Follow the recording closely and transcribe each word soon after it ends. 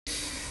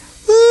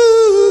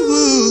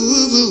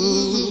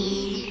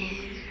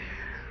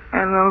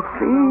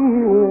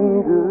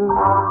feeling good.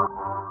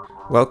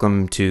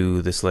 Welcome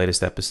to this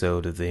latest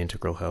episode of the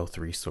Integral Health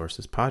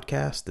Resources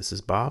Podcast. This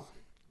is Bob.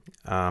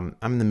 I'm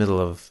in the middle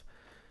of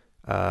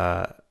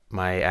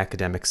my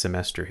academic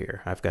semester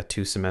here. I've got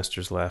 2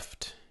 semesters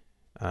left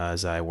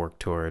as I work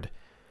toward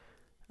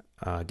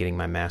getting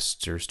my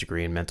master's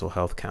degree in mental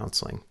health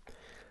counseling.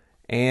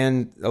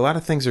 And a lot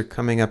of things are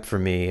coming up for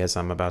me as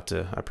I'm about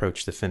to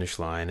approach the finish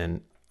line.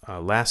 And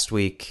last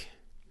week,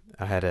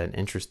 I had an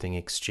interesting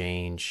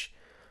exchange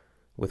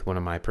with one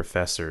of my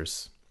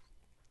professors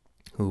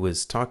who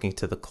was talking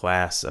to the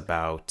class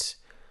about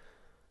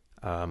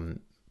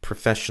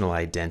professional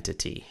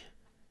identity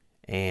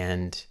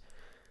and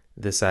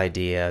this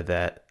idea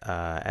that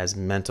as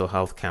mental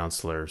health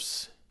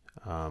counselors,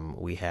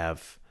 we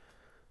have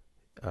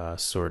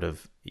sort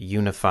of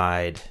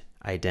unified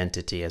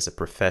identity as a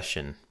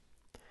profession,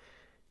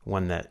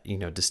 one that,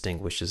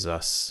 distinguishes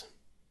us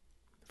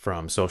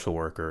from social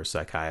workers,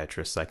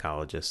 psychiatrists,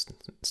 psychologists,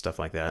 stuff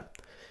like that.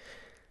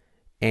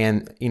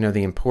 And,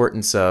 the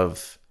importance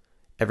of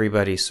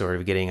everybody sort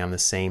of getting on the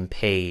same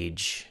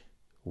page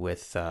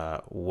with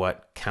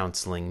what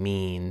counseling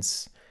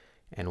means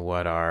and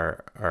what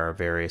our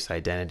various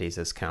identities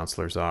as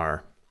counselors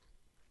are,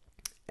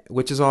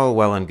 which is all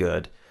well and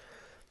good.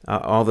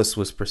 All this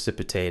was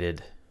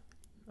precipitated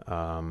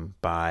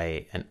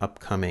by an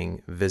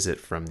upcoming visit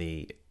from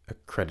the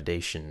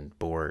accreditation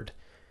board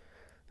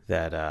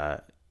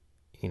that,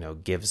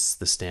 gives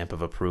the stamp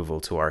of approval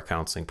to our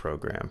counseling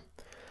program.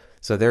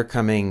 So they're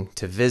coming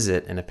to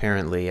visit, and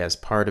apparently as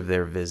part of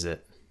their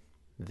visit,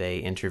 they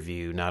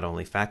interview not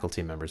only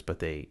faculty members, but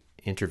they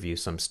interview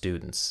some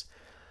students.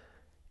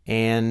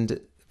 And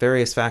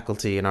various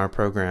faculty in our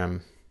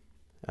program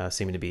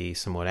seem to be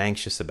somewhat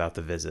anxious about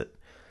the visit,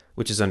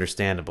 which is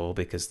understandable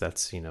because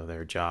that's,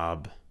 their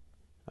job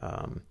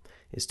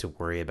is to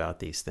worry about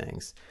these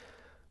things.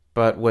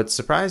 But what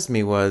surprised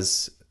me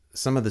was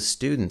some of the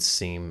students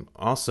seem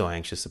also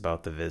anxious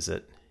about the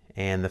visit,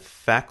 and the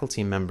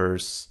faculty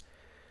members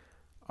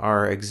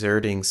are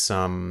exerting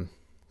some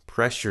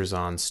pressures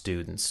on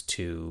students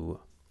to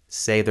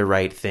say the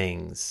right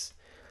things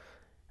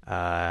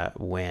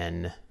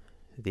when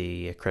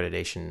the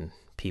accreditation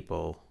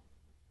people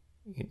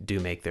do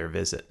make their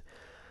visit.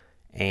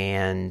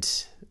 And,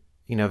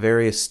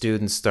 various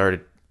students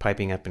started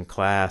piping up in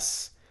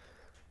class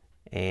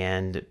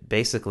and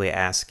basically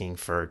asking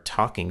for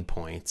talking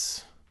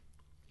points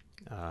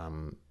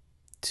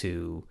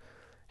to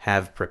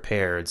have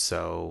prepared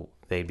so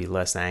they'd be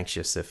less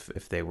anxious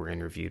if they were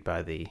interviewed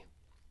by the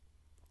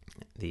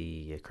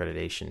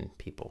accreditation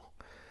people.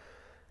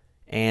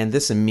 And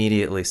this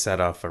immediately set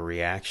off a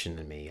reaction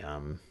in me.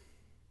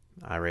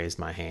 I raised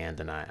my hand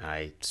and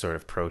I sort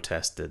of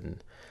protested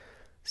and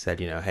said,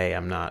 hey,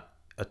 I'm not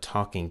a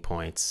talking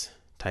points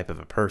type of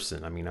a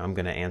person. I mean, I'm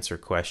going to answer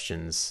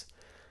questions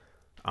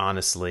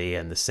honestly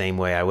and the same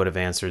way I would have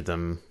answered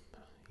them,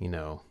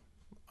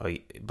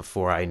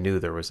 before I knew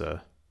there was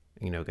going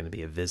to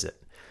be a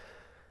visit.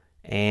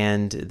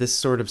 And this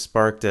sort of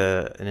sparked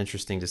an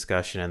interesting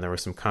discussion, and there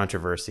was some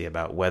controversy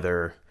about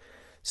whether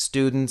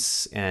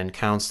students and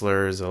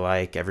counselors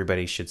alike,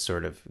 everybody should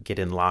sort of get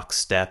in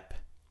lockstep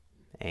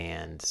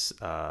and,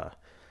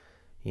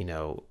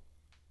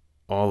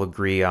 all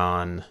agree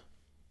on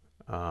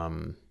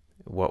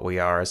what we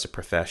are as a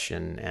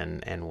profession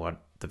and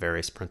what the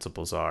various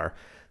principles are,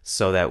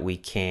 so that we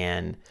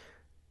can,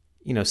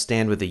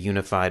 stand with a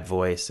unified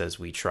voice as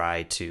we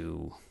try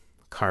to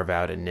carve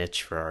out a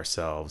niche for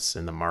ourselves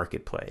in the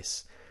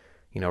marketplace.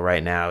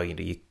 Right now,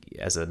 you,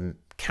 as a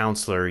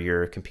counselor,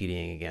 you're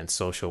competing against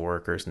social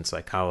workers and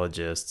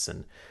psychologists,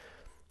 and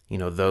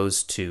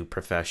those two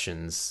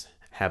professions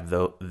have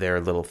their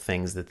little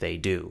things that they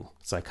do.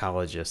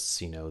 Psychologists,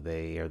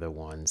 they are the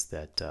ones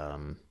that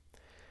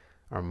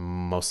are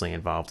mostly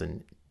involved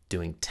in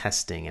doing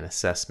testing and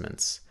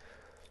assessments,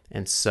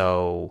 and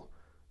so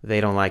they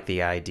don't like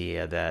the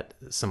idea that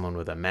someone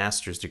with a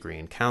master's degree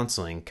in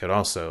counseling could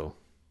also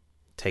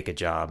take a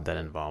job that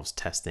involves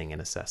testing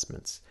and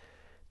assessments,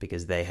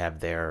 because they have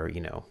their,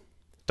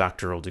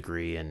 doctoral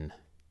degree in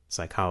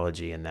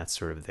psychology, and that's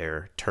sort of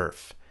their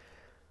turf.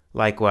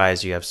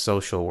 Likewise, you have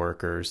social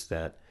workers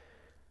that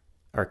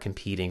are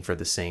competing for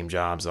the same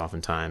jobs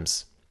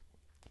oftentimes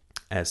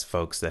as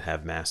folks that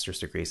have master's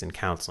degrees in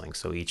counseling.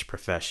 So each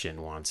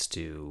profession wants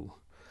to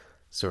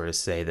sort of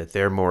say that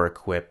they're more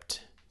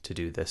equipped to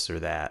do this or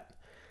that.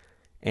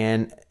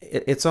 And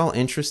it's all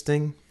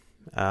interesting.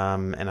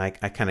 And I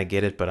kind of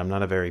get it, but I'm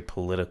not a very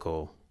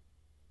political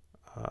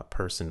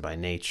person by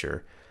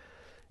nature.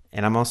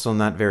 And I'm also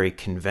not very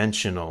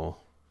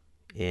conventional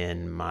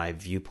in my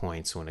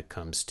viewpoints when it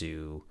comes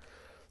to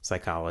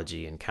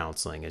psychology and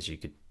counseling. As you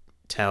could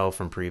tell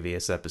from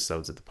previous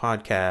episodes of the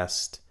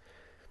podcast,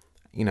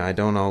 I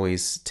don't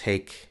always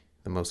take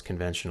the most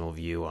conventional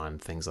view on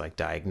things like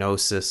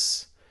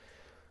diagnosis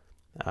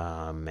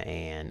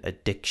and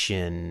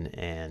addiction,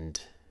 and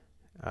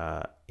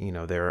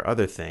there are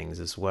other things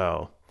as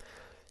well.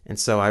 And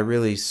so I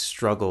really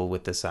struggle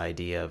with this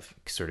idea of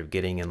sort of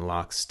getting in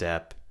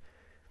lockstep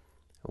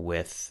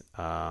with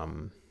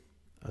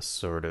a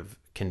sort of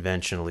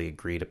conventionally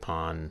agreed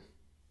upon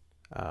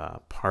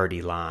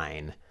party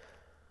line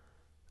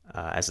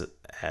as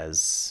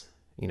as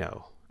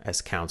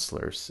as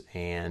counselors.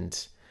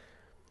 And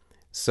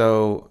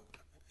so,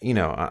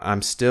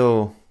 I'm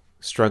still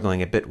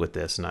struggling a bit with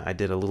this, and I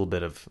did a little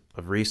bit of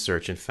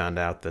research and found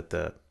out that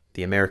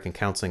the American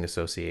Counseling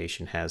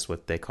Association has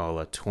what they call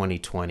a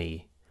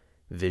 2020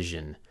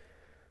 vision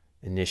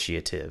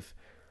initiative,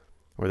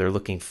 where they're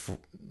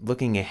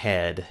looking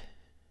ahead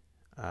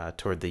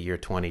toward the year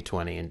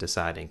 2020 and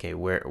deciding, okay,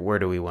 where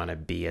do we want to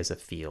be as a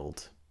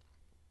field?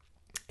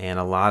 And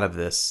a lot of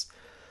this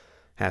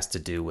has to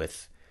do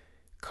with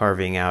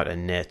carving out a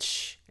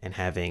niche and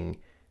having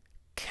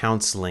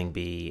counseling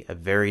be a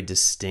very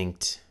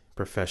distinct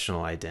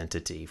professional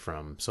identity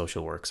from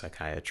social work,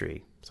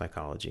 psychiatry,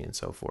 psychology, and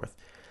so forth.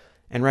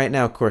 And right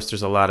now, of course,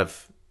 there's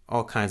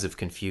all kinds of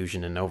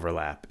confusion and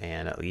overlap,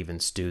 and even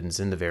students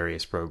in the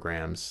various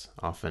programs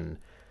often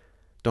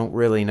don't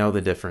really know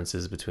the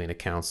differences between a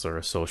counselor,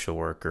 a social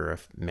worker, a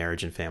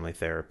marriage and family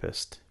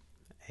therapist,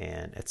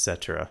 and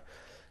etc.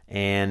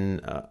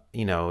 And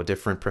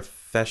different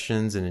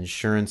professions and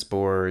insurance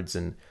boards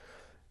and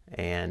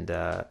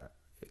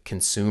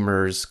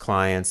consumers,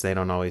 clients, they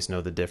don't always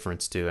know the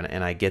difference too.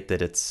 And I get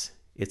that it's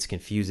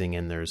confusing,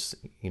 and there's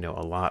a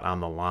lot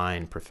on the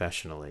line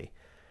professionally.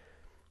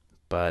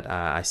 But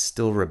I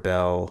still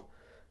rebel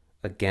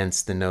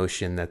against the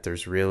notion that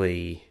there's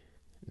really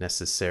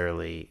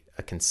necessarily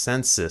a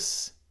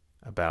consensus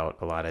about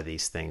a lot of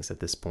these things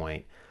at this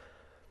point,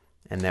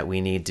 and that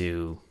we need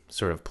to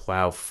sort of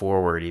plow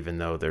forward even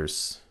though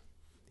there's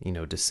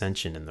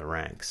dissension in the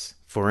ranks.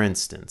 For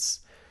instance,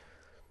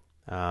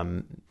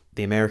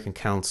 the American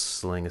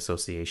Counseling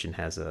Association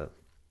has a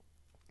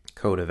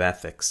code of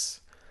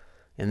ethics,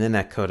 and in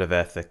that code of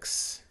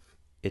ethics,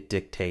 it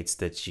dictates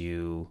that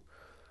you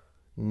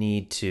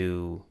need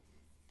to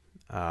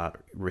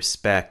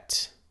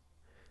respect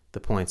the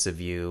points of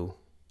view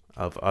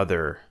of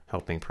other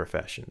helping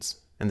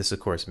professions. And this, of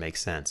course,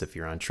 makes sense if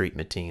you're on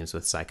treatment teams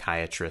with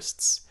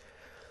psychiatrists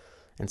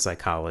and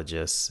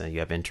psychologists, and you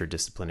have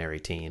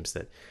interdisciplinary teams,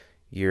 that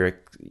you're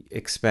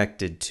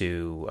expected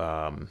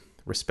to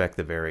respect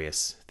the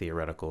various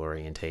theoretical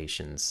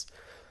orientations.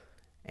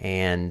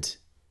 And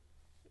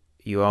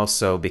you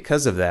also,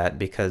 because of that,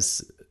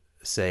 because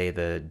say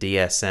the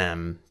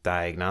DSM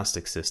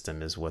diagnostic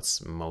system is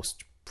what's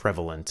most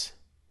prevalent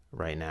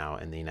right now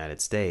in the United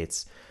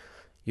States,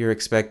 you're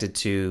expected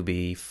to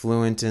be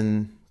fluent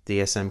in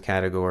DSM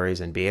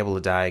categories and be able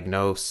to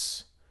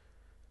diagnose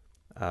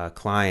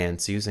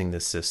clients using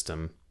this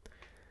system.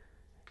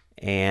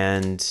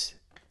 And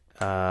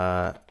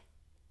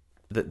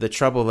the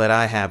trouble that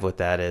I have with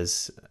that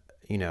is,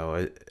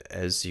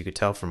 as you could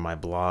tell from my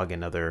blog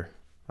and other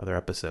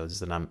episodes,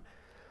 that I'm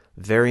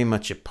very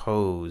much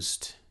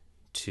opposed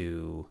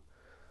to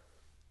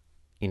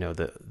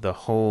the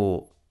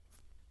whole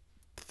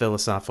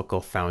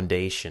philosophical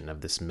foundation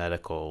of this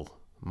medical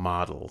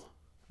model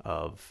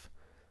of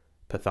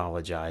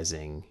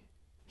pathologizing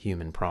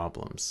human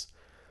problems.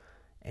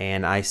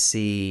 And I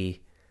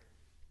see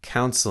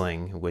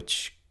counseling,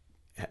 which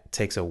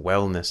takes a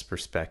wellness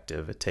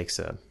perspective, it takes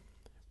a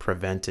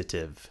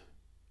preventative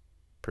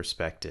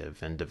perspective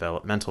and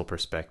developmental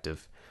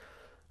perspective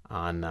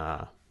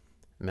on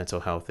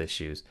mental health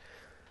issues,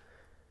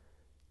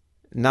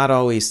 not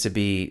always to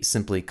be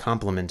simply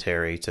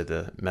complementary to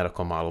the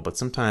medical model, but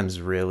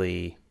sometimes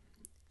really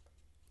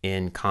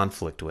in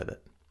conflict with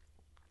it.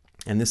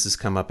 And this has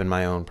come up in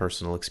my own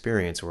personal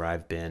experience, where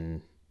I've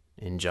been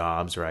in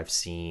jobs where I've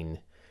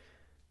seen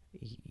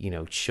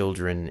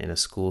children in a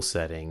school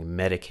setting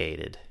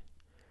medicated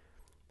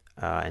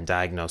and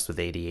diagnosed with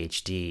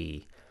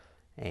ADHD,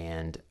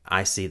 and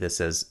I see this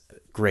as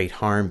great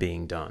harm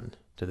being done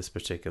to this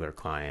particular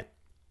client.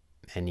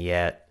 And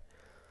yet,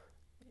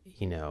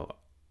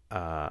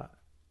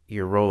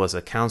 your role as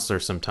a counselor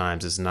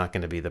sometimes is not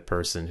going to be the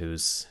person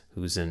who's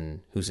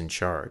in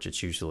charge.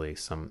 It's usually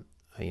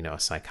a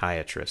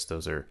psychiatrist.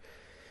 Those are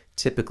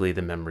typically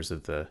the members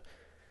of the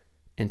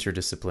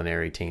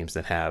interdisciplinary teams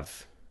that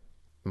have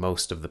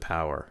most of the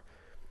power.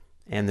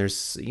 And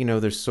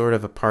there's sort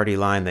of a party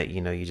line that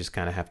you just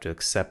kind of have to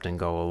accept and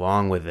go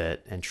along with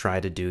it and try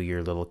to do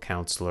your little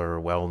counselor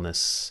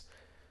wellness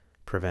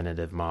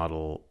preventative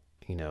model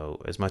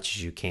as much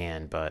as you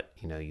can, but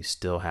you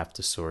still have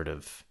to sort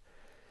of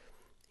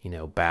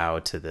bow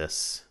to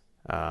this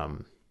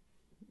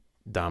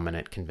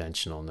dominant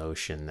conventional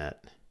notion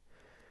that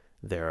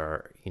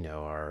there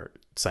are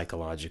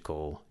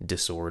psychological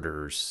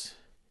disorders,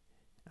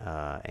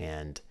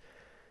 and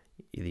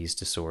these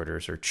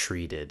disorders are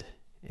treated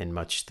in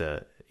much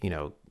the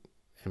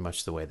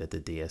way that the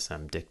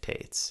DSM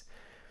dictates.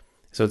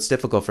 So it's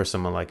difficult for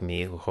someone like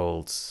me, who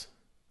holds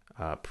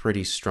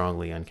pretty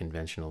strongly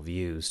unconventional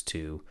views,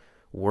 to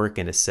work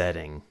in a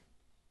setting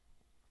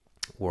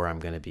where I'm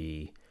going to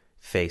be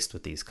faced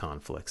with these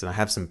conflicts. And I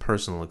have some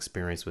personal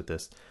experience with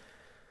this.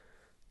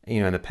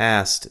 In the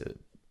past,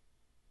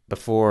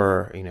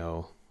 before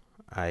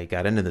I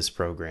got into this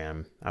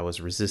program, I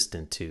was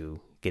resistant to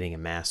getting a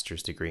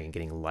master's degree and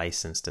getting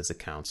licensed as a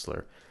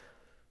counselor,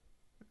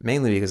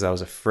 mainly because I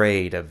was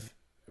afraid of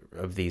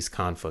these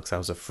conflicts. I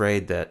was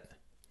afraid that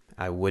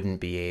I wouldn't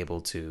be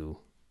able to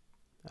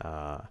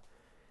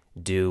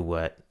do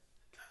what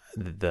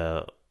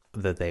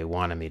that they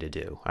wanted me to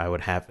do.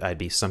 I'd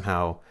be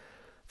somehow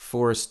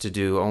forced to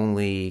do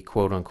only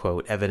quote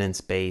unquote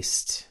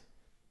evidence-based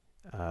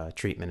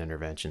treatment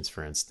interventions,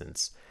 for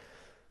instance.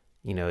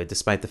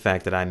 Despite the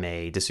fact that I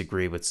may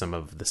disagree with some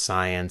of the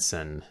science,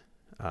 and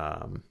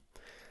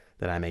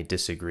that I may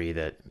disagree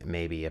that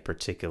maybe a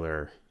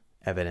particular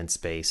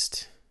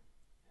evidence-based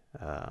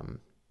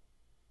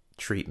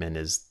treatment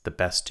is the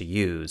best to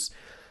use,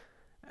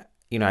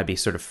 I'd be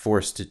sort of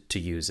forced to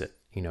use it.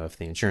 If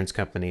the insurance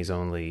companies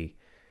only,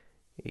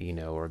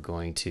 are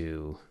going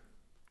to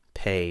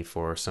pay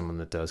for someone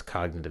that does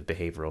cognitive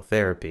behavioral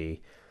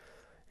therapy,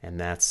 and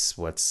that's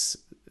what's,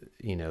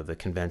 the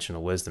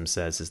conventional wisdom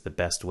says is the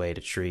best way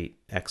to treat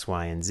X,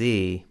 Y, and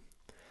Z,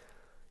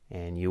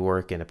 and you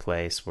work in a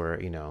place where,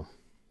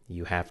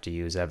 you have to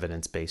use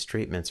evidence-based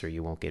treatments or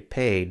you won't get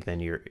paid, then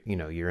you're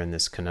in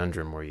this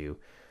conundrum where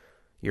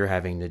you're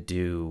having to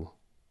do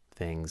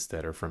things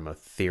that are from a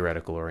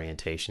theoretical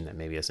orientation that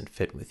maybe doesn't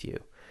fit with you.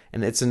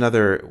 And it's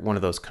another one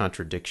of those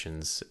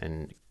contradictions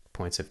and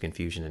points of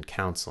confusion in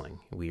counseling.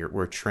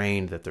 We're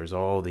trained that there's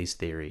all these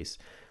theories,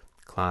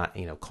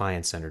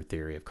 client-centered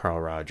theory of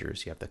Carl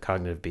Rogers. You have the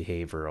cognitive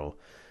behavioral.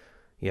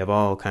 You have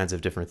all kinds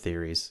of different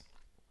theories.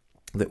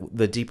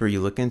 The deeper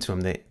you look into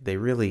them, they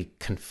really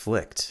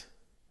conflict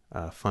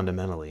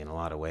fundamentally in a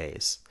lot of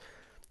ways.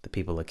 The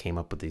people that came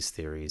up with these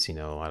theories, a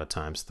lot of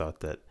times thought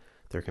that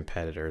their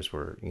competitors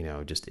were,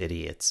 just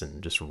idiots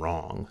and just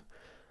wrong.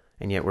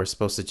 And yet we're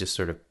supposed to just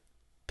sort of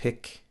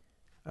pick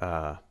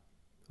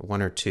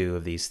one or two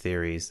of these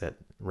theories that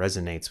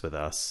resonates with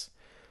us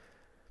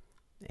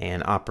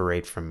and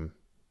operate from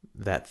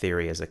that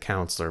theory as a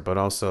counselor, but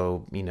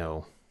also,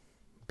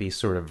 be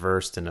sort of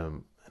versed in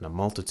a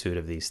multitude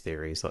of these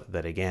theories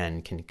that,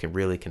 again, can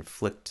really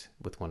conflict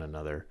with one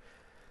another,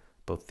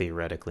 both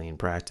theoretically and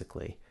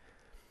practically.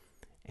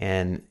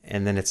 And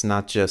then it's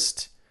not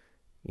just,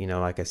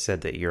 like I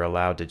said, that you're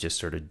allowed to just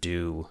sort of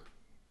do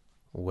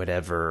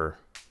whatever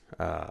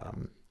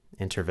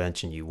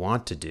intervention you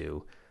want to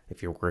do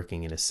if you're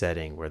working in a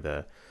setting where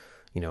the,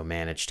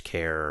 managed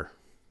care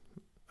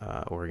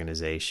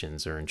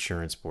organizations or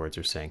insurance boards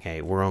are saying,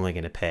 hey, we're only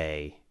going to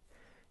pay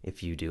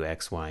if you do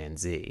X, Y, and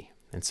Z.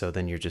 And so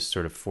then you're just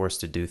sort of forced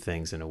to do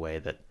things in a way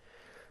that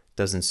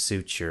doesn't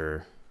suit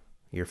your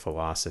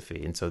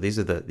philosophy. And so these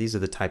are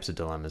the types of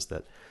dilemmas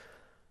that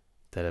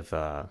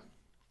have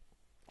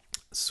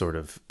sort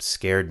of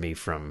scared me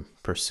from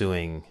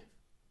pursuing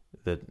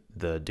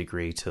the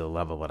degree to the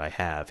level that I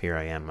have. Here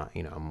I am,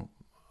 I'm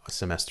a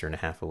semester and a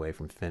half away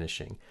from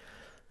finishing,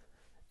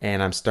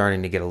 and I'm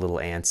starting to get a little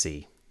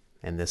antsy.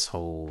 And this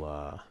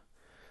whole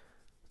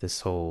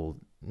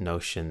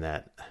notion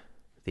that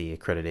the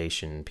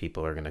accreditation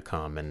people are going to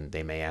come and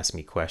they may ask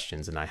me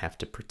questions and I have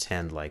to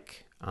pretend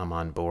like I'm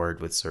on board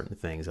with certain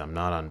things I'm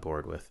not on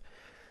board with.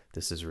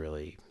 This has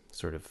really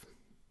sort of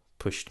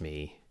pushed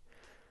me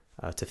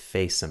to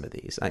face some of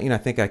these. I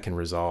think I can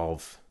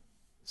resolve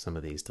some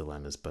of these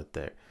dilemmas, but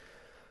they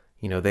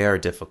are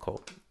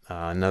difficult.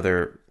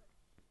 Another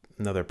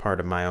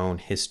part of my own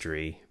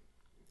history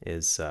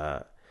is,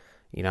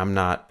 I'm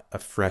not a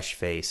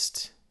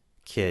fresh-faced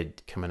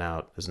kid coming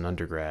out as an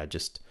undergrad,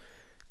 just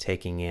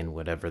taking in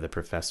whatever the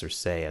professors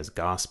say as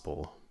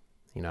gospel.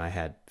 I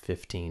had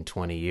 15,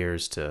 20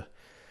 years to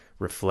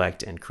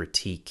reflect and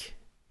critique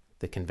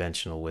the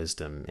conventional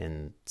wisdom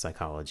in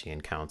psychology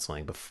and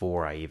counseling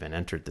before I even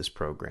entered this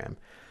program.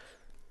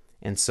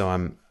 And so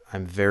I'm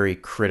very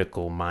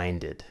critical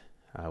minded.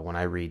 When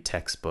I read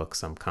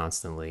textbooks, I'm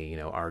constantly,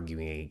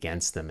 arguing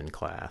against them in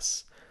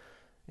class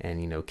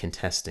and,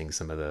 contesting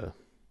some of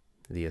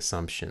the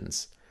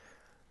assumptions.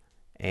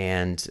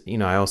 And,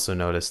 I also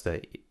noticed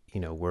that,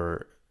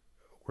 we're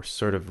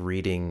sort of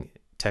reading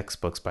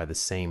textbooks by the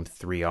same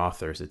three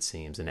authors, it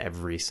seems, in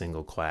every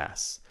single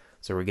class.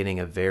 So we're getting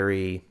a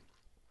very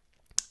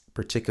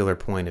particular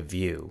point of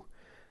view.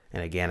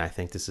 And again, I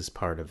think this is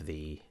part of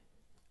the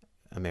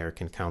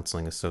American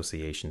Counseling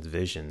Association's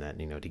vision that,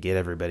 to get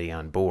everybody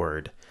on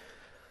board,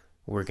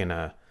 we're going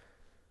to,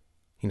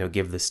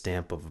 give the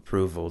stamp of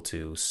approval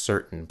to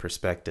certain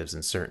perspectives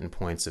and certain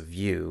points of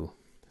view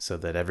so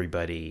that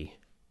everybody,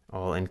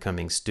 all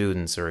incoming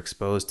students, are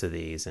exposed to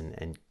these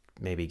and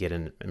maybe get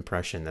an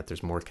impression that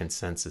there's more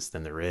consensus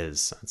than there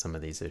is on some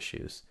of these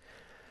issues.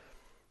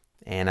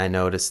 And I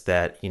noticed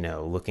that,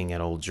 looking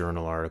at old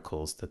journal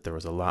articles, that there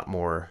was a lot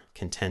more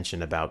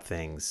contention about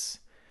things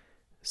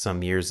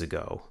some years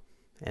ago.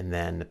 And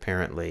then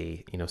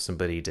apparently,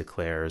 somebody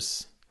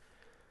declares,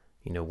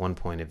 one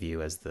point of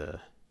view as the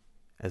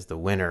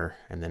winner,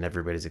 and then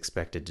everybody's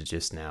expected to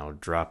just now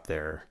drop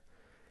their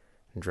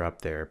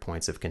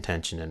points of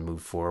contention and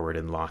move forward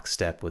in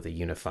lockstep with a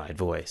unified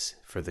voice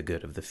for the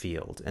good of the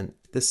field. And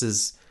this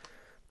is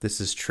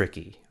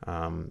tricky.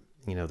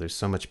 There's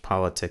so much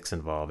politics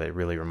involved. It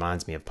really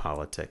reminds me of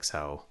politics,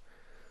 how,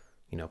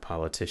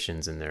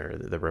 politicians in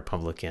the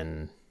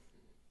Republican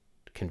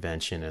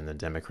convention and the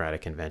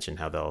Democratic convention,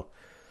 how they'll,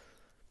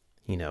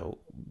 you know,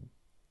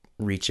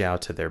 reach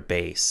out to their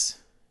base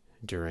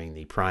during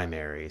the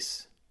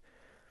primaries.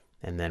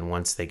 And then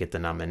once they get the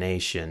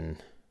nomination,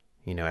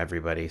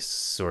 everybody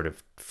sort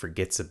of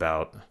forgets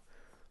about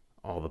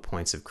all the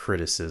points of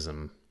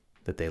criticism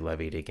that they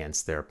levied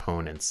against their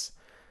opponents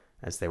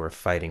as they were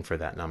fighting for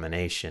that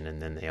nomination.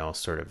 And then they all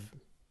sort of,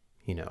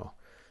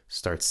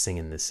 start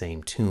singing the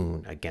same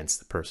tune against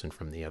the person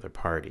from the other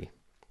party.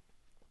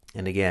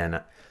 And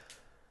again,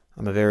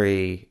 I'm a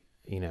very,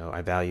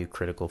 I value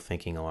critical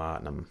thinking a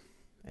lot, and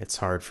it's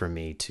hard for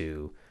me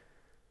to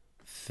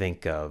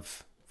think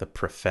of the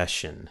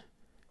profession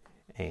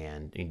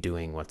and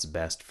doing what's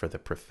best for the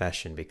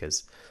profession,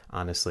 because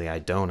honestly, I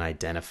don't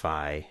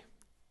identify,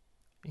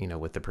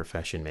 with the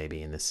profession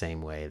maybe in the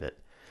same way that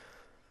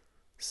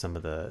some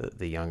of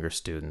the younger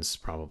students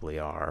probably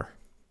are.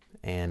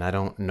 And I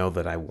don't know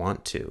that I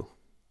want to.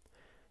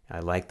 I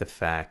like the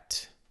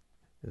fact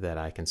that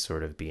I can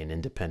sort of be an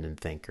independent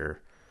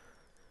thinker.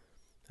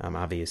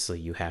 Obviously,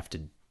 you have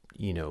to,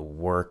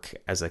 work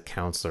as a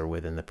counselor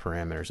within the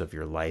parameters of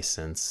your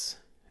license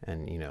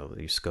and,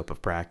 your scope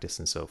of practice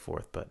and so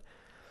forth. But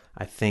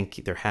I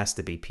think there has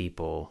to be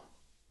people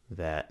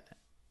that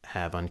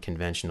have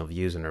unconventional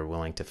views and are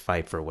willing to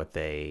fight for what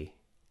they,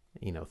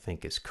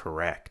 think is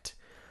correct.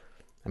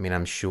 I mean,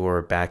 I'm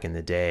sure back in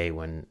the day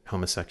when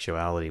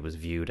homosexuality was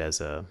viewed as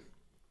a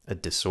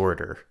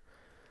disorder,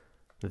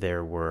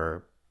 there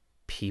were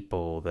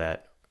people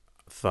that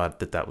thought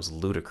that that was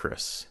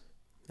ludicrous.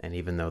 And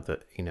even though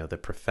the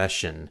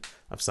profession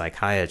of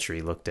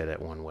psychiatry looked at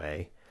it one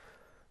way,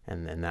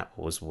 and then that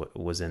was what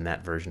was in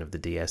that version of the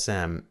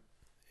DSM,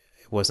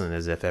 it wasn't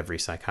as if every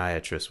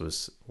psychiatrist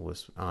was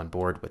on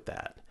board with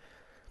that.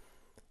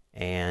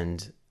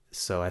 And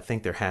so I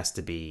think there has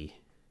to be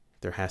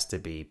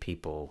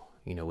people,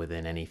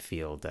 within any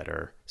field that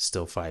are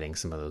still fighting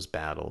some of those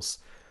battles.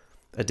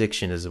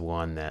 Addiction is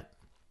one that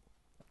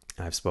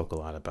I've spoke a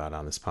lot about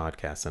on this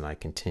podcast, and I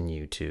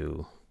continue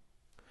to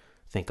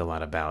think a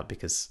lot about,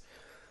 because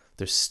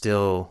there's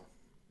still,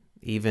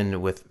 even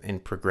in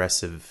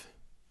progressive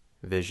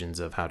visions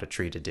of how to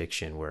treat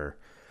addiction, where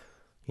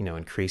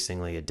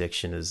increasingly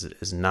addiction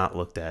is not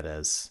looked at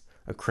as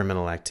a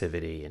criminal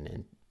activity,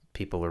 and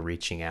people are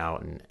reaching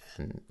out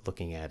and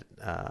looking at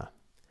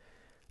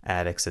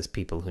addicts as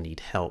people who need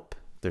help.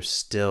 There's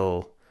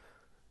still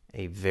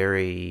a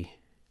very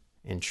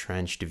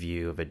entrenched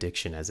view of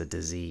addiction as a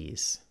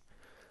disease.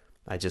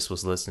 I just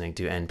was listening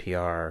to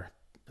NPR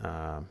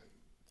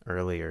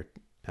earlier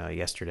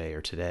yesterday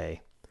or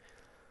today,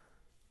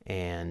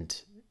 and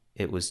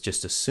it was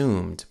just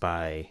assumed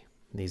by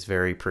these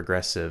very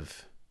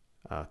progressive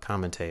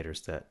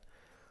commentators that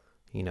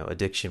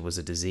addiction was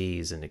a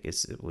disease, and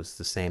it was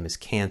the same as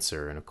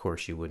cancer. And of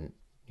course, you wouldn't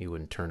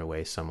turn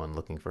away someone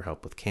looking for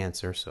help with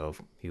cancer, so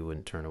you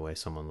wouldn't turn away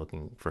someone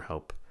looking for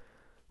help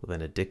with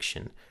an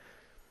addiction.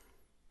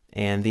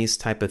 And these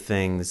type of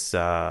things,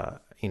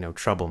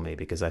 trouble me,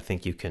 because I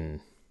think you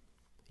can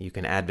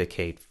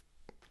advocate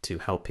to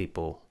help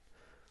people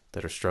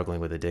that are struggling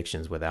with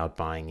addictions without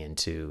buying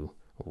into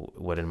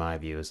what, in my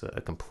view, is a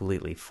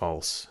completely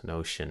false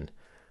notion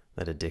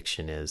that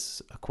addiction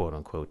is a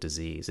quote-unquote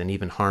disease, and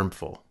even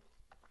harmful.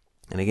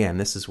 And again,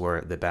 this is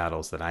where the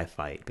battles that I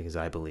fight, because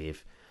I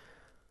believe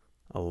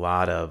a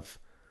lot of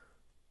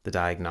the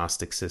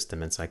diagnostic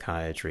system in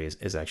psychiatry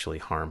is actually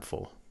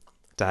harmful.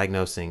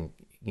 Diagnosing,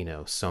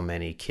 so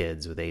many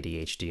kids with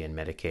ADHD and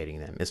medicating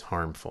them is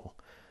harmful.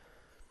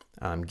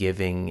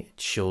 Giving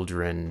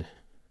children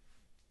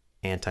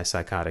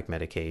antipsychotic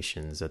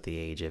medications at the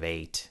age of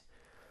 8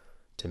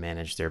 to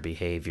manage their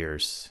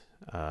behaviors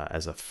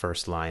as a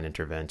first-line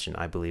intervention,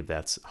 I believe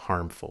that's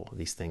harmful.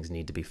 These things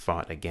need to be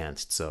fought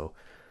against. So,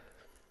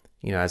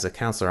 as a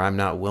counselor, I'm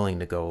not willing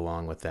to go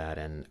along with that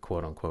and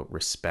quote-unquote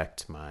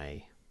respect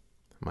my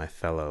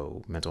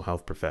fellow mental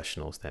health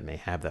professionals that may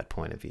have that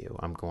point of view.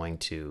 I'm going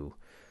to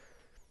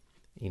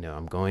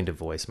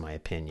voice my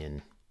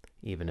opinion,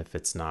 even if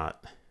it's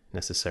not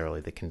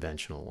necessarily the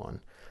conventional one.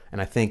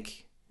 And I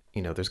think,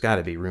 there's got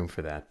to be room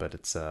for that. But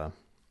it's,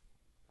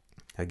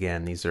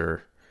 again, these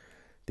are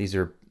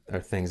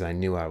things I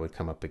knew I would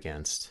come up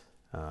against,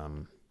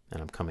 and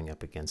I'm coming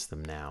up against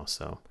them now.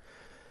 So,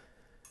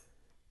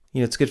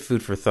 it's good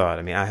food for thought.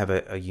 I mean, I have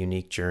a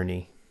unique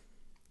journey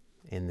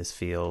in this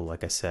field.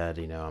 Like I said,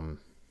 I'm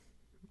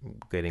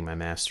getting my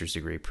master's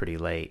degree pretty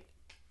late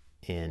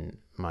in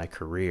my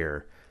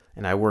career,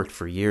 and I worked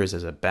for years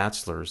as a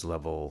bachelor's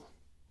level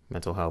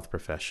mental health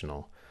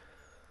professional.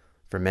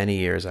 For many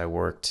years, I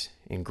worked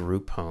in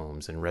group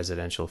homes and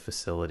residential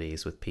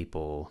facilities with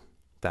people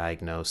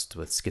diagnosed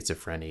with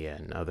schizophrenia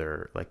and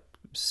other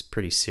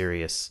pretty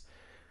serious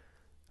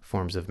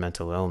forms of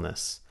mental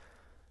illness.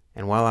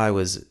 And while I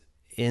was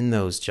in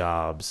those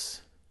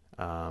jobs,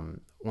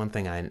 one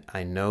thing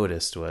I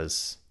noticed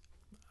was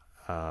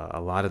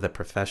a lot of the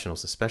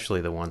professionals,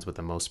 especially the ones with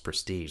the most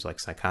prestige, like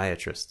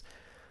psychiatrists,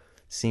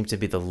 seem to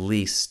be the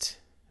least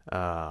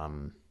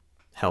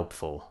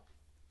helpful,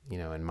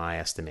 in my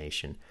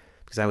estimation,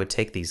 because I would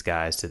take these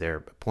guys to their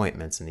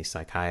appointments, and these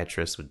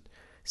psychiatrists would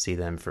see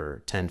them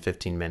for 10,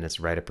 15 minutes,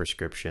 write a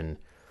prescription,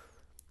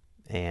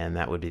 and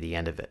that would be the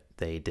end of it.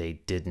 They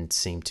didn't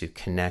seem to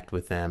connect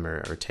with them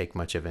or take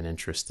much of an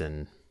interest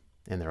in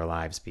their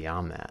lives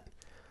beyond that.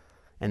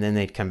 And then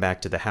they'd come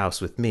back to the house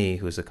with me,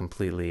 who's a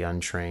completely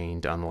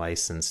untrained,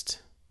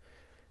 unlicensed,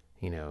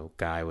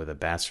 guy with a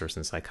bachelor's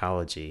in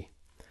psychology,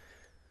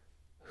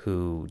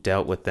 who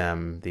dealt with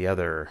them the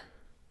other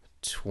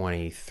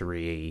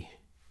 23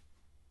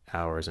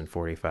 hours and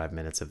 45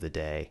 minutes of the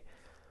day.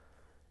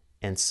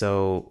 And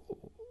so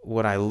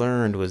what I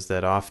learned was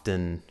that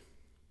often,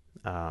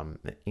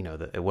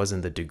 it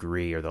wasn't the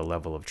degree or the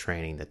level of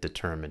training that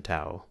determined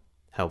how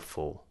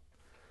helpful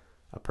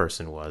a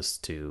person was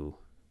to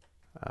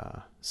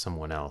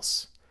someone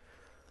else.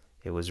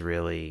 It was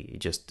really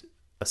just,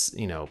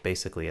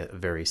 basically a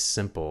very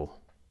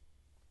simple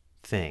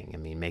thing. I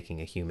mean,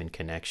 making a human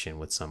connection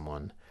with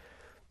someone,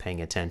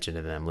 paying attention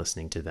to them,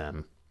 listening to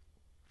them,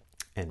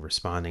 and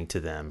responding to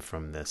them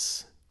from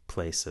this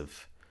place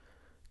of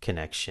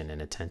connection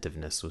and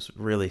attentiveness was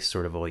really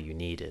sort of all you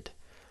needed.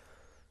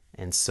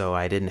 And so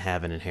I didn't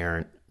have an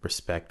inherent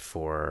respect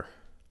for,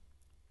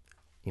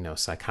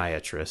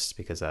 psychiatrists,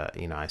 because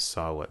I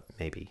saw what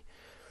maybe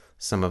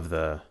some of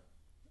the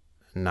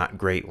not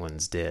great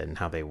ones did and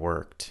how they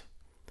worked.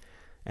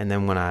 And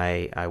then when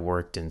I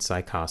worked in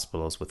psych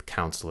hospitals with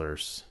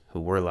counselors who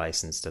were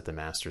licensed at the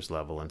master's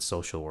level and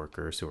social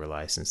workers who were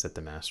licensed at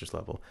the master's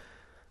level,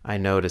 I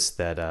noticed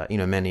that,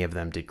 many of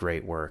them did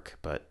great work,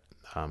 but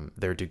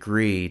their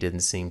degree didn't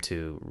seem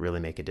to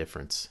really make a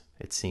difference.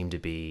 It seemed to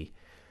be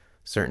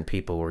certain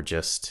people were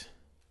just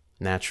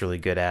naturally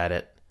good at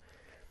it.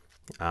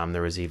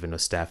 There was even a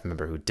staff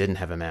member who didn't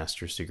have a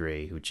master's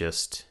degree, who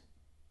just,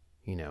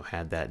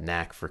 had that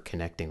knack for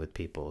connecting with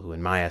people, who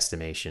in my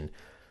estimation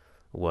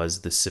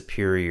was the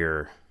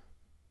superior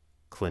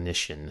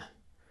clinician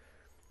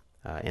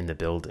in the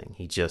building.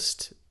 He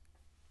just,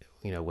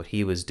 what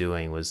he was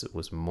doing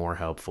was more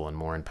helpful and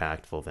more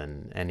impactful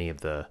than any of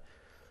the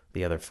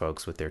other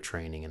folks with their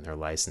training and their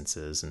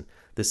licenses. And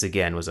this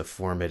again was a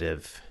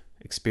formative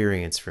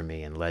experience for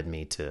me and led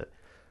me to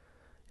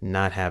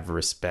not have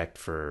respect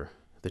for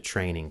the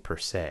training per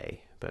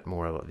se, but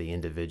more the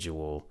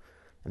individual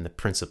and the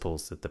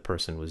principles that the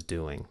person was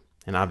doing.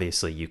 And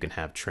obviously you can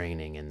have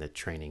training, and the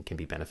training can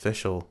be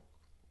beneficial.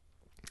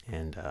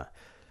 And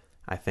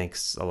I think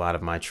a lot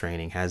of my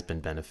training has been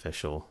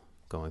beneficial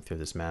going through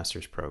this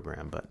master's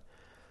program. But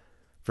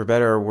for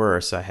better or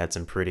worse, I had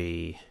some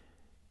pretty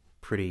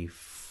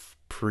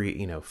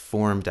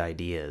formed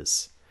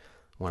ideas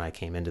when I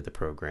came into the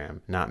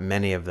program. Not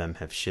many of them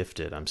have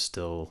shifted. I'm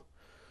still,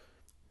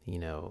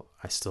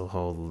 I still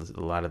hold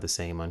a lot of the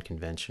same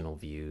unconventional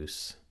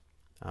views.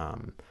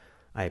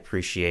 I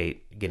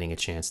appreciate getting a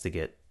chance to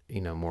get,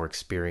 more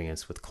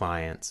experience with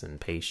clients and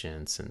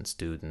patients and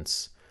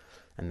students,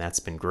 and that's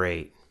been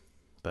great.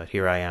 But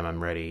here I am,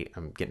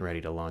 I'm getting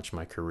ready to launch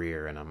my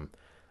career, and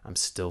I'm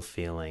still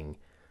feeling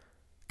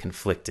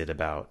conflicted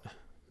about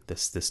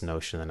this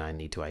notion that I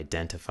need to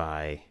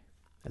identify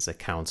as a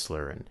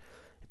counselor and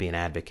be an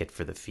advocate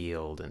for the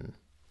field and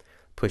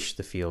push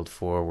the field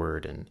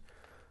forward and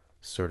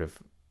sort of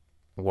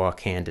walk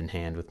hand in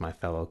hand with my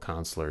fellow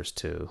counselors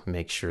to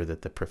make sure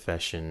that the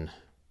profession,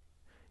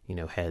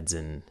 heads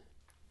in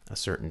a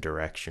certain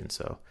direction.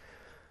 So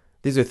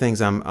these are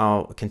things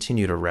I'll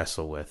continue to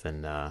wrestle with,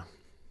 and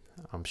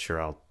I'm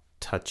sure I'll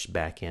touch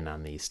back in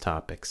on these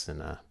topics in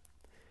a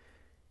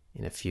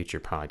future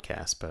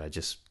podcast. But I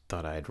just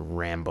thought I'd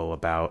ramble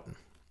about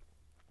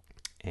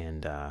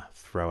and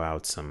throw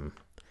out some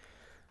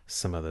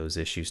of those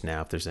issues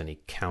now. If there's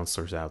any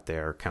counselors out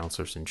there,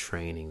 counselors in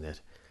training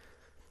that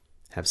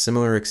have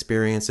similar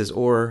experiences,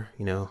 or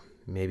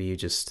maybe you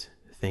just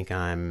think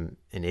I'm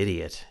an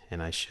idiot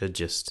and I should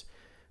just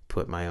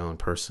put my own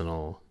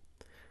personal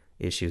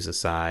issues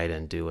aside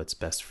and do what's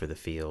best for the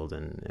field.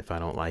 And if I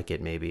don't like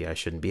it, maybe I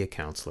shouldn't be a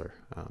counselor.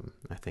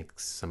 I think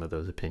some of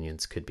those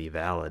opinions could be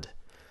valid.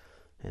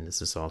 And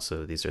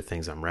these are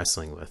things I'm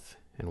wrestling with,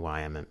 and why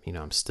I'm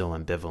still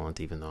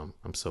ambivalent, even though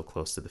I'm so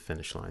close to the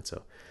finish line.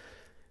 So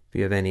if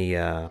you have any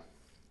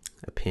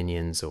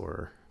opinions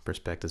or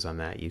perspectives on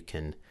that, you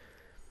can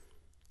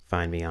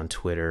find me on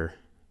Twitter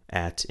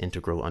at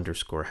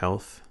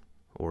 @integral_health,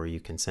 or you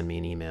can send me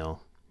an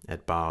email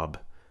at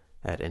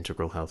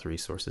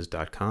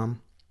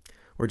bob@integralhealthresources.com,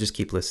 or just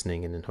keep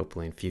listening, and then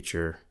hopefully in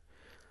future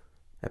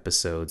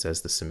episodes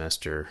as the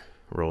semester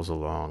rolls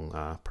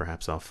along,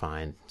 perhaps I'll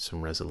find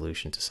some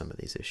resolution to some of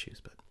these issues.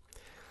 But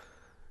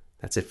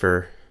that's it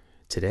for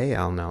today.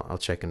 I'll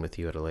check in with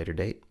you at a later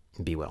date.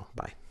 Be well.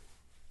 Bye.